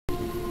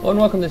Hello and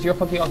welcome to this Your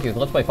Funky Honky with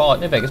Let's Play Fallout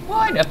New Vegas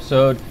Blind,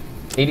 episode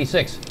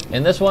 86.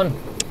 In this one,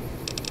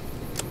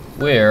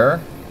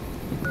 we're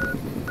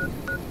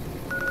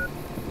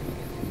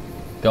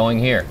going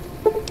here.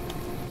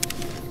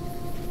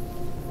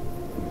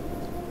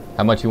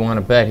 How much you want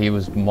to bet he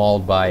was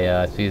mauled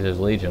by Caesar's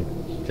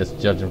Legion, just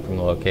judging from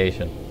the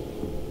location.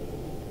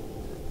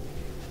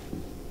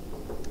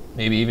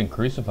 Maybe even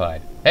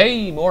crucified.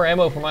 Hey, more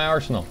ammo for my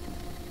arsenal.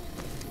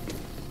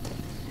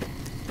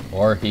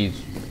 Or he's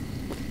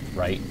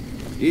right.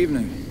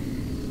 Evening.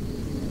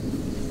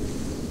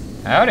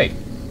 Howdy.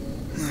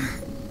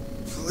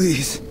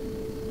 Please,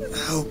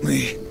 help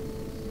me.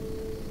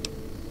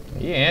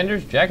 Yeah,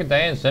 Anders, Jack and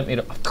Diane sent me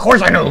to... Of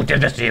course I know who did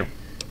this to you!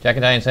 Jack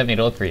and Diane sent me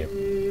to look for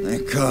you.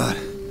 Thank God.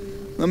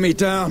 Let me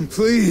down,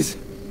 please.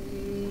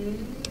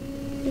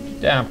 Get you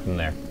down from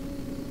there.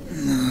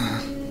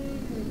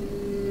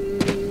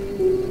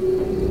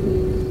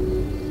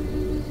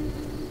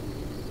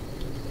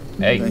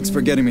 Hey. Thanks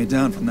for getting me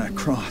down from that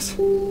cross.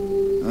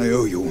 I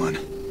owe you one.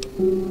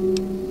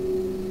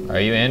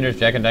 Are you Anders?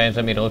 Jack and Diane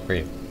sent me to look for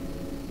you.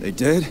 They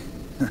did?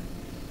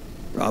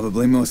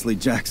 Probably mostly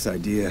Jack's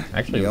idea.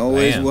 Actually, he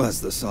always was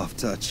the soft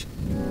touch.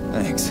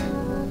 Thanks.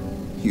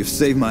 You've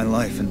saved my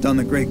life and done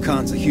the Great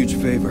Khans a huge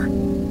favor.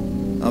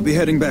 I'll be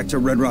heading back to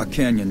Red Rock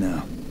Canyon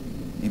now.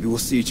 Maybe we'll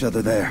see each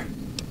other there.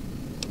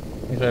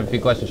 I have a few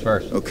questions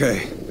first.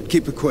 Okay, but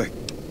keep it quick.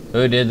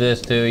 Who did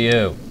this to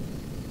you?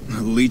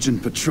 The Legion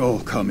patrol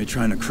caught me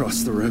trying to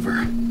cross the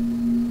river.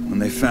 When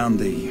they found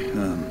the,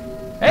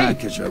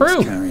 package I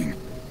was carrying,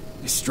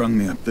 they strung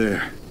me up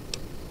there.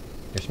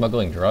 You're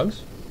smuggling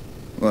drugs?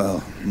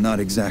 Well, not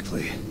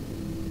exactly.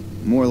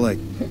 More like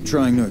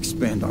trying to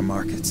expand our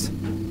markets.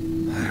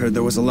 I heard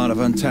there was a lot of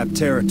untapped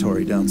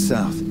territory down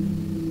south,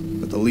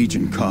 but the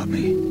Legion caught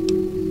me.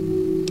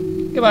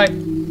 Goodbye.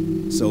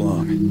 So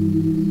long.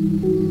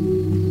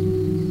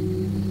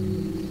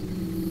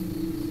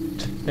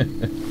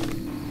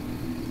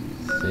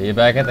 See you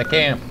back at the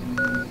camp.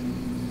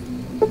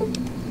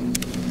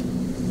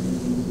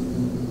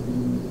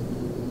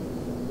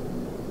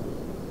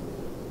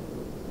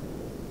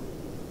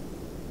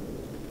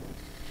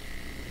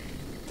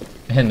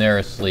 And they're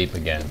asleep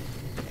again.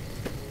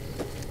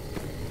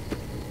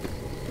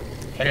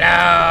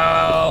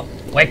 Hello!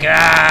 Wake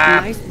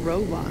up! Nice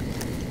robot.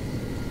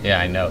 Yeah,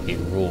 I know, he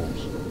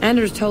rules.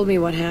 Anders told me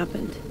what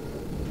happened.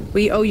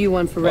 We owe you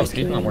one for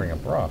rescuing She's not him. wearing a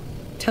bra.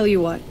 Tell you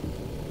what.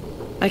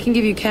 I can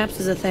give you caps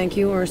as a thank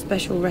you or a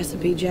special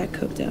recipe Jack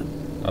cooked up.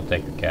 I'll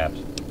take the caps.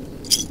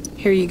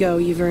 Here you go,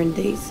 you've earned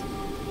these.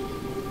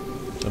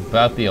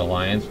 About the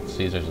alliance with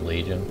Caesar's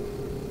Legion.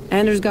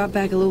 Anders got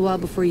back a little while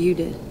before you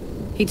did.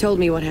 He told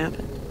me what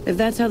happened. If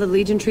that's how the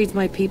Legion treats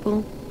my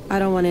people, I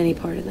don't want any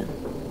part of them.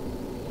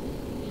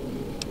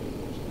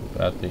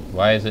 About the...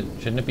 Why is it...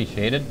 Shouldn't it be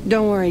shaded?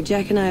 Don't worry,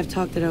 Jack and I have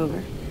talked it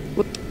over.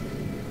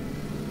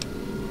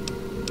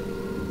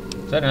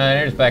 So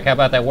Anders back. How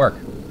about that work?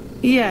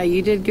 Yeah,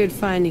 you did good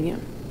finding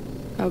him.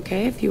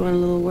 Okay, if you want a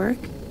little work,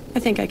 I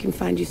think I can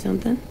find you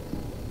something.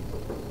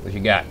 What you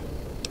got?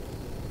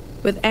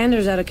 With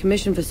Anders out of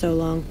commission for so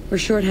long, we're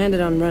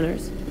short-handed on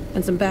runners,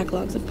 and some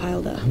backlogs have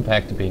piled up. I'm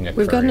back to being a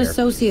We've got an courier.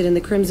 associate in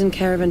the Crimson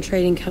Caravan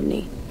Trading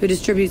Company who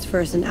distributes for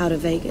us in out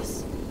of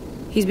Vegas.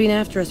 He's been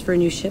after us for a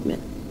new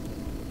shipment.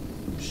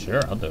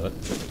 Sure, I'll do it.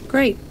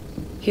 Great.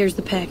 Here's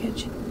the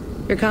package.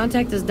 Your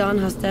contact is Don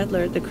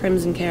Hostetler at the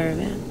Crimson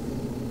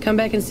Caravan. Come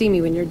back and see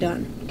me when you're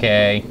done.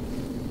 Okay.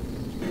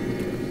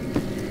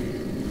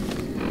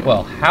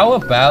 Well, how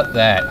about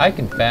that? I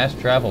can fast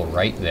travel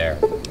right there.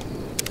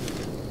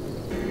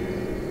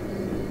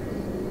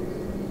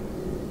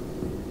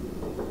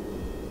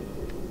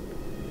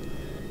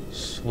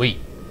 Sweet.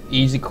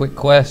 Easy, quick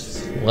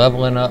quests,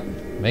 leveling up,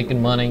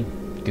 making money,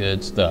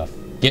 good stuff.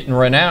 Getting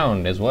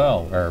renowned as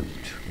well, or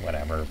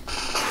whatever.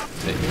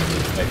 Wait,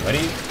 what are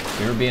you?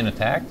 You were being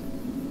attacked?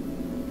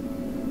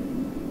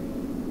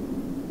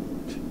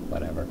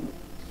 Whatever.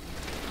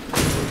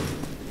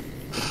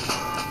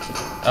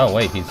 Oh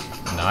wait, he's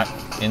not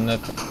in the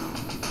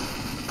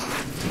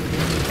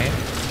camp?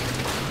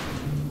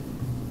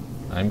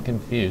 I'm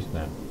confused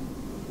now.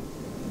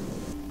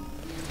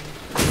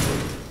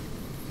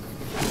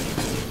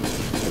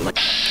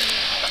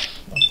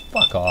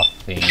 Fuck off,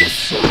 thing.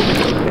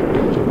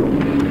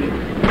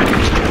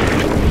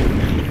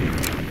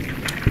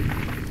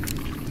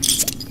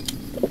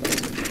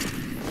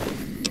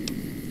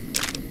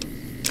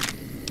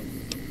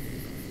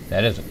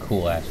 That is a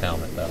cool ass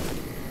helmet though.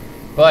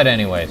 But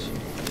anyways.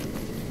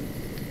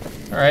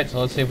 Alright, so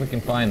let's see if we can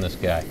find this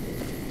guy.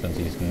 Since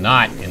he's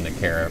not in the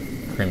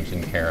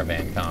Crimson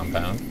Caravan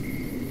compound.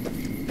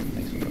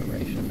 Nice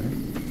alliteration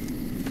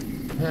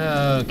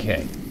there.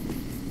 Okay.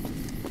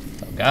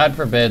 So God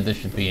forbid this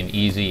should be an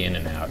easy in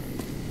and out.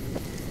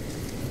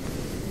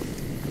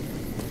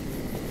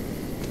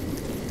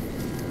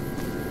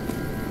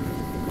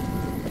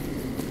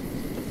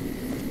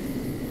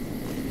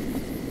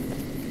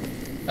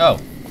 Oh.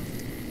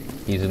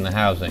 He's in the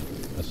housing,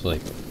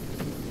 asleep.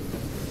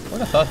 I would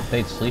have thought that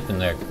they'd sleep in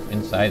there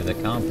inside of the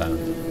compound.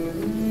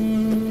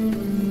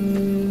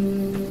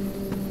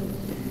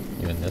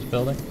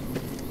 building?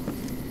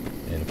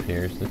 It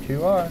appears that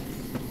you are.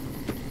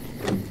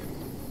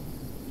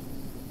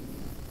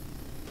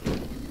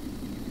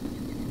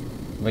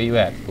 Where you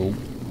at, fool?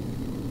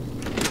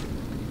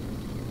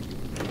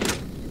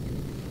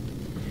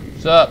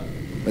 What's up?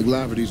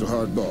 McLaverty's a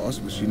hard boss,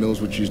 but she knows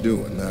what she's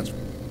doing, that's...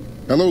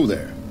 Hello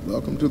there.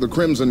 Welcome to the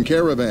Crimson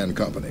Caravan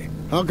Company.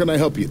 How can I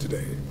help you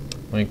today?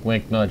 Wink,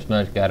 wink, nudge,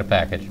 nudge, got a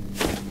package.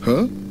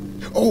 Huh?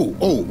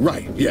 Oh,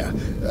 right, yeah.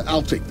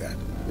 I'll take that.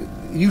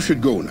 You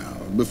should go now,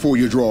 before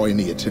you draw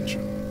any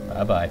attention.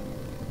 Bye-bye.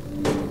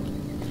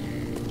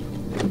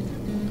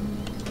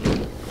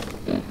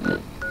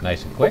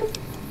 Nice and quick.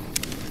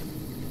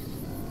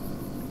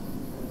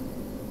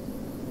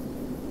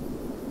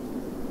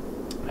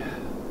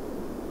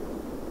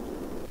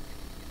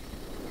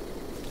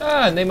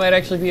 Ah, and they might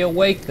actually be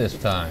awake this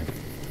time.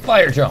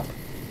 Fire jump!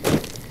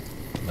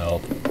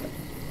 Nope.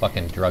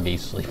 Fucking druggie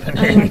sleeping.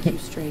 I like you,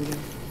 stranger.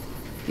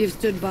 You've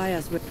stood by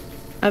us, but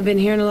I've been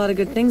hearing a lot of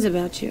good things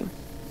about you.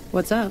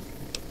 What's up?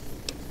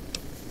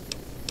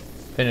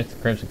 Finished the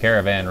Crimson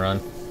Caravan run.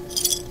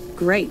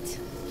 Great.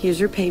 Here's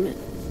your payment.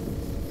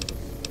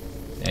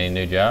 Any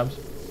new jobs?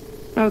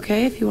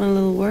 Okay, if you want a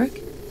little work,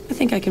 I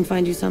think I can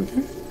find you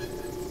something.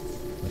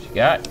 What you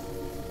got?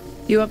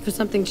 You up for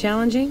something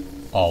challenging?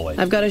 Always.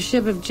 I've got a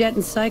ship of Jet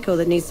and Psycho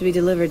that needs to be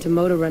delivered to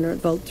Motor Runner at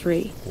Vault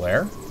 3.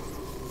 Where?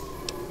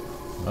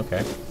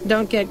 Okay.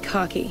 Don't get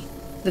cocky.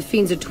 The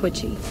fiends are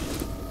twitchy.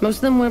 Most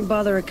of them won't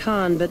bother a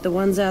con, but the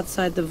ones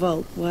outside the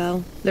vault,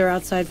 well, they're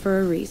outside for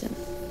a reason.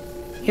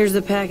 Here's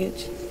the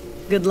package.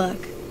 Good luck.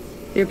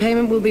 Your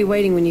payment will be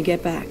waiting when you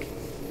get back.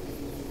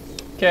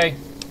 Okay.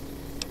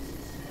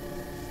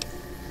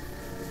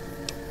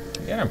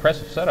 You got an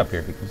impressive setup here.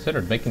 Have you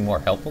considered making more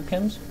helpful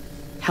chems?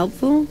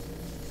 Helpful?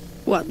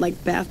 What,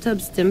 like bathtub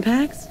stim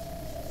packs?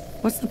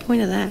 What's the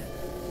point of that?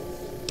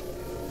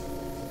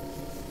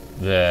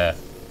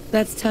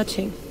 That's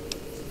touching.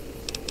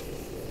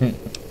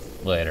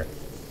 Later.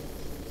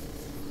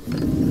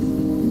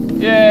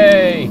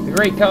 Yay! The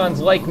great cons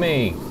like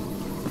me!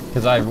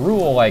 Because I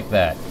rule like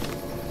that.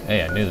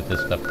 Hey, I knew that this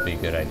stuff would be a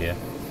good idea.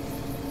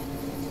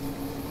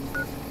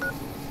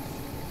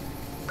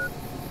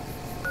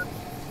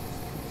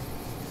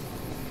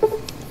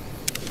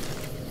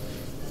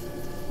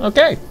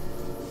 Okay.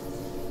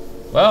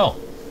 Well.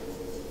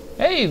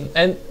 Hey,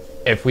 and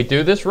if we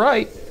do this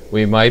right,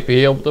 we might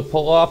be able to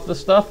pull off the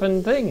stuff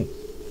and thing.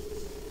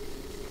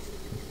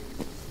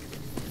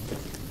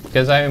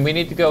 Because, I mean, we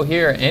need to go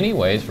here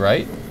anyways,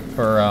 right?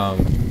 For,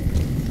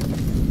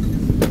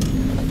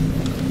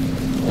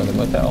 the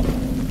motel.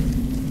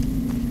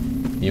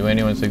 You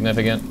anyone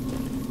significant?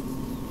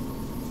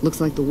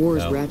 Looks like the war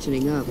is No.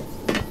 ratcheting up.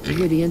 I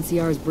hear the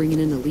NCR is bringing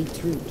in elite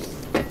troops.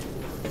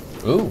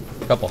 Ooh,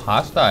 a couple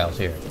hostiles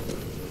here.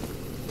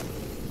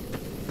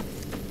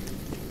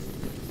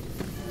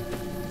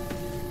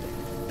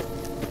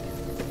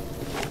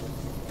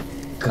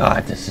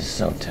 God, this is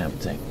so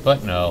tempting.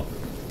 But no.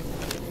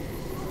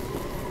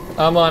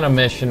 I'm on a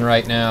mission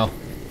right now.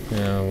 You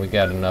know, we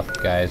got enough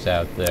guys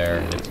out there,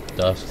 and it's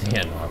dusty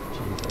enough.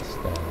 Jesus.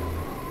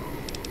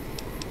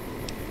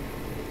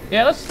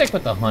 Yeah, let's stick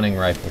with the hunting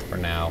rifle for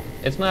now.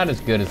 It's not as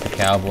good as the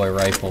cowboy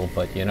rifle,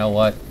 but you know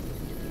what?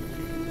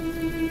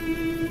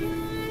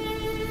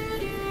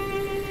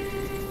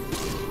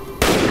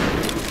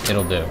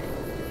 It'll do.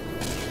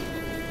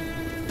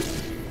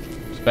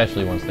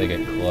 Especially once they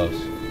get close.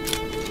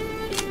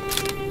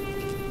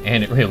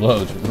 And it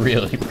reloads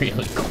really,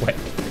 really quick.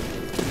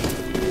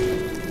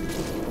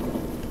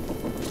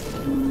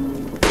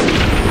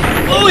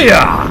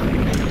 Booyah!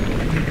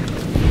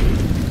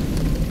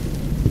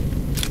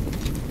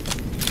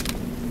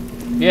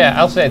 Yeah,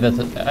 I'll say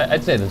that.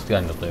 I'd say this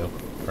gun will do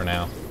for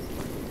now.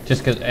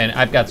 Just because, and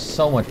I've got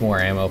so much more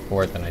ammo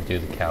for it than I do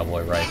the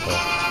cowboy rifle.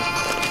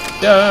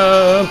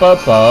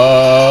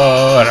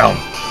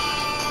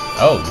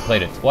 Oh, you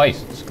played it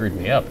twice. It screwed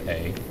me up,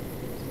 eh?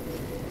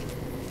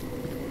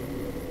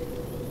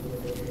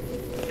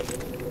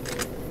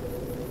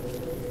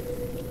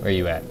 Where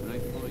you at?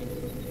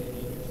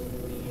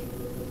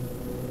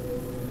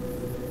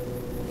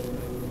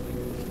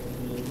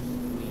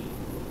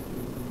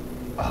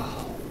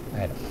 Oh, I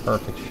had a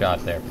perfect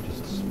shot there for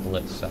just a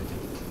split second.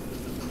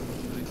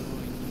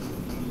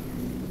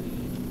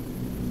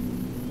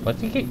 What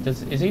do you keep,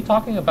 is he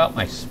talking about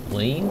my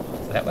spleen?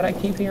 Is that what I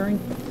keep hearing?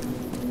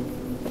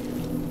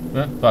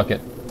 Fuck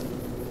it.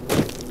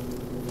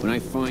 When I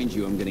find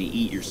you, I'm gonna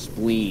eat your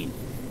spleen.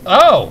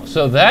 Oh,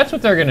 so that's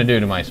what they're gonna do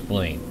to my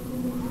spleen.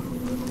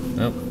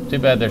 Nope, too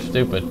bad they're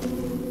stupid.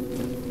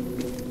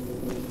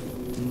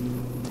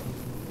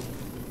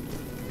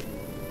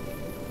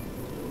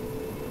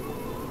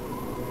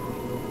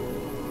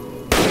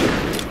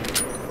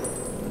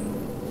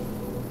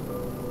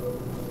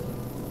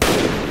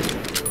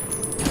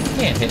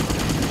 Can't hit.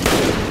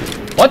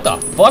 What the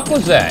fuck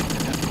was that?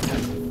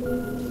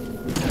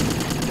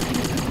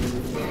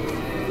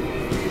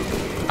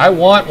 I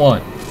want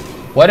one.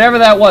 Whatever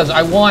that was,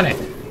 I want it.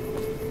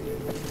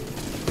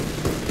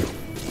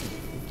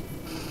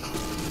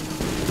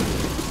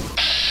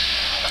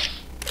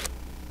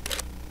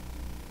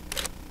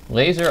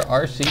 Laser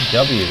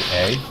RCW,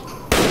 eh?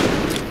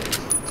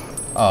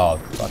 Oh,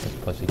 fuck this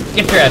pussy.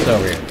 Get your ass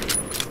over here.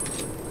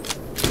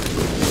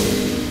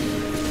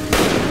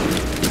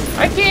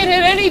 I can't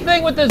hit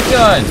anything with this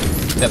gun!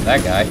 Except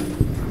that guy.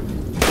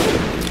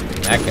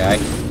 That guy.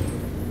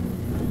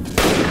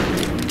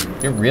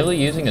 You're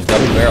really using a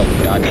double-barreled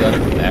shotgun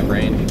from that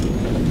range?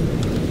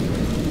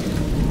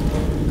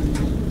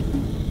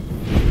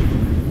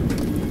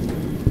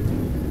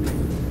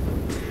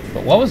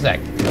 But what was that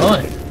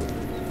gun?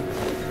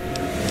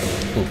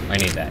 Ooh, I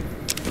need that.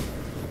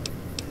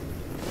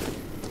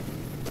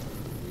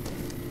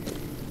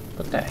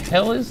 What the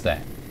hell is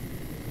that?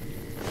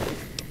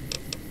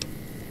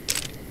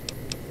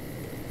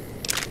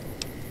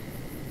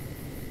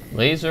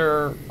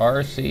 Laser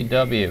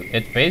RCW.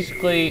 It's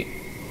basically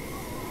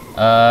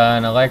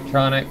an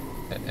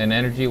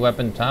energy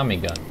weapon Tommy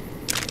gun.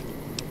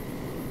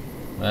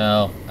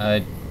 Well,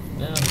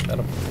 no,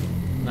 that'll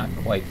not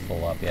quite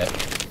full up yet.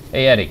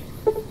 Hey, Eddie.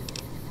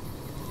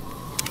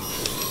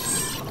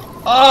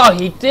 Oh,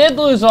 he did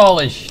lose all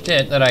his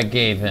shit that I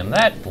gave him.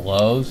 That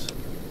blows.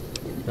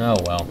 Oh,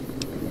 well.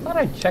 I thought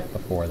I'd checked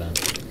before then.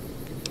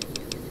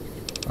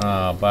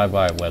 Oh,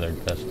 bye-bye,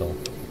 weathered pistol.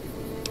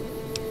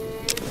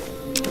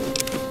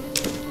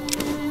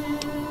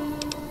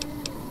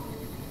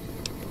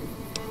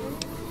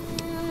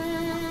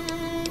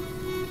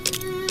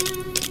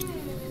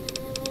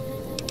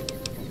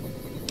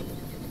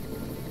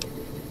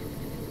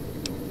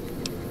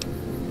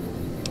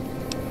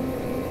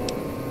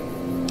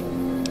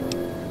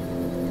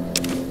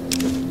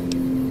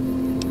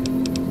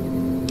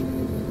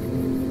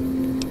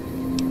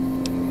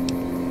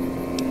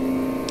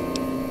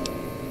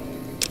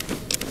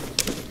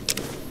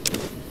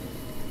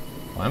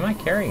 Why am I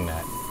carrying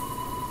that?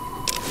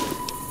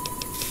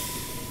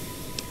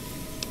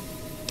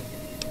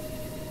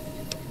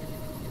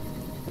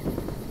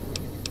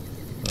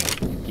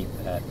 Oh, keep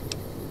that.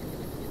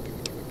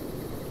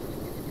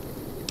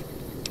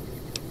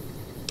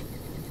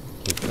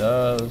 Keep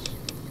those.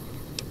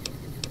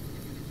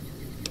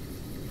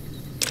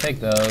 Take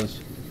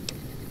those.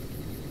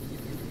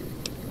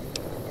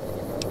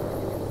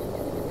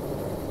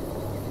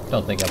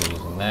 Don't think I'll be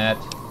using that.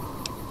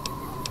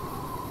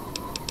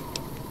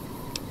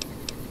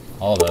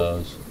 All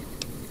those.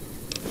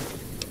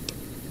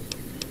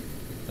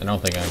 I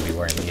don't think I'm going to be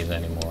wearing these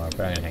anymore. I'm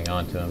probably going to hang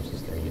on to them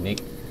since they're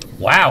unique.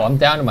 Wow, I'm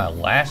down to my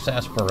last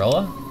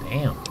sarsaparilla?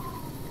 Damn.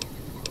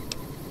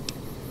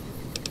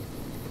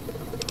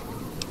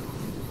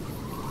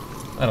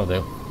 That'll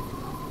do.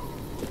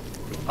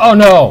 Oh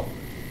no!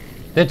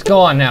 It's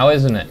gone now,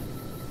 isn't it?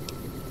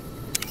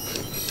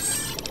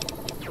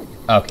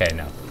 Okay,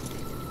 no.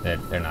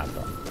 They're not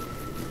gone.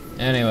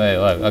 Anyway,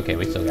 look, okay,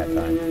 we still got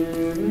time.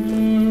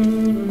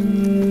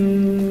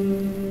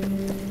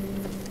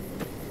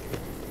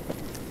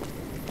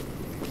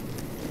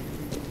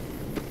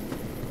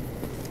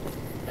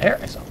 There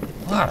is a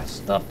lot of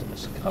stuff to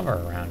discover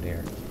around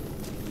here.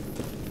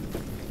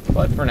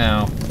 But for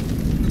now,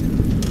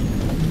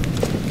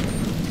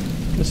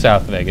 the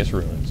South Vegas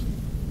ruins.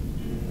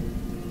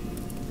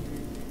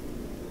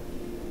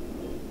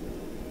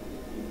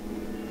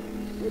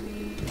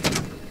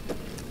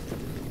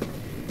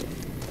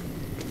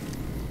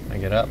 I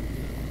get up.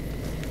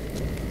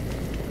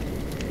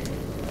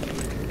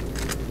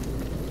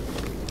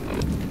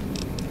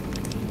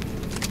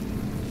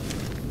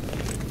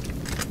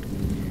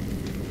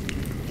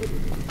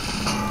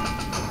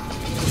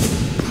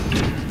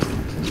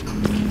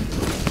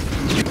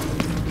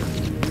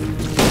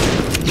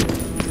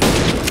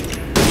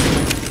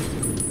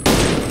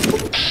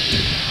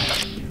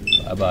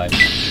 Bye-bye.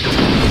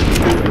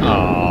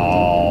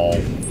 Oh.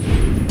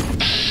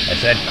 I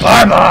said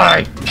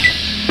bye-bye!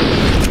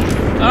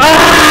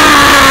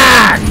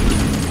 Ah!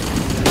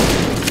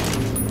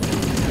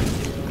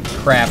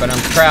 Crap, and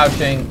I'm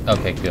crouching.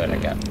 Okay, good, I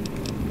got it.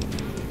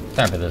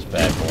 Time for this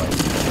bad boy.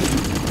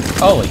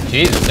 Holy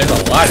Jesus, there's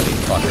a lot of these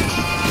fuckers.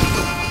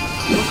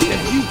 What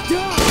have you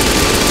done?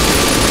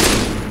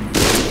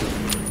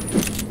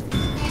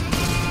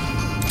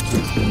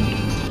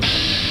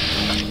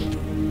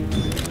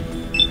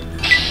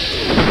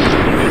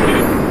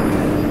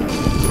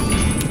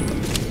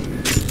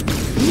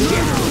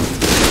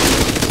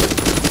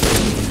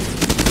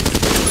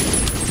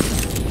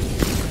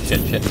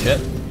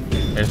 Shit.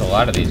 There's a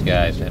lot of these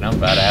guys, and I'm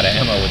about out of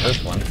ammo with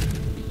this one.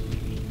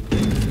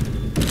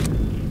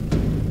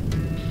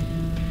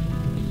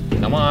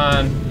 Come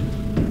on.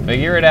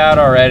 Figure it out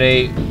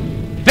already.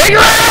 Figure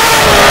it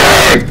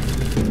out!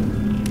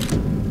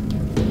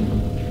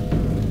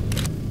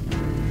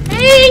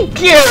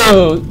 Thank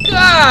you!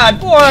 God,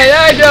 boy,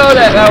 I know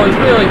that was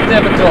really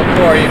difficult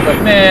for you,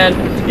 but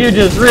man, you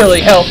just really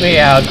helped me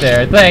out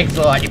there. Thanks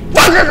a lot, you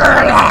fucking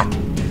girl!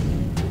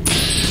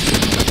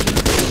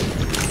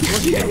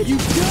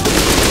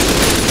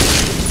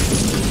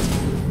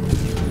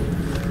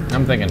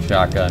 I'm thinking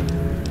shotgun.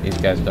 These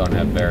guys don't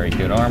have very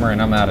good armor,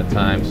 and I'm out of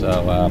time,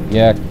 so,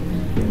 yeah.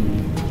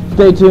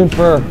 Stay tuned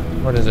for,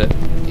 what is it,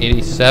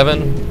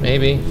 87,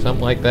 maybe?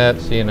 Something like that.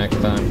 See you next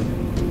time.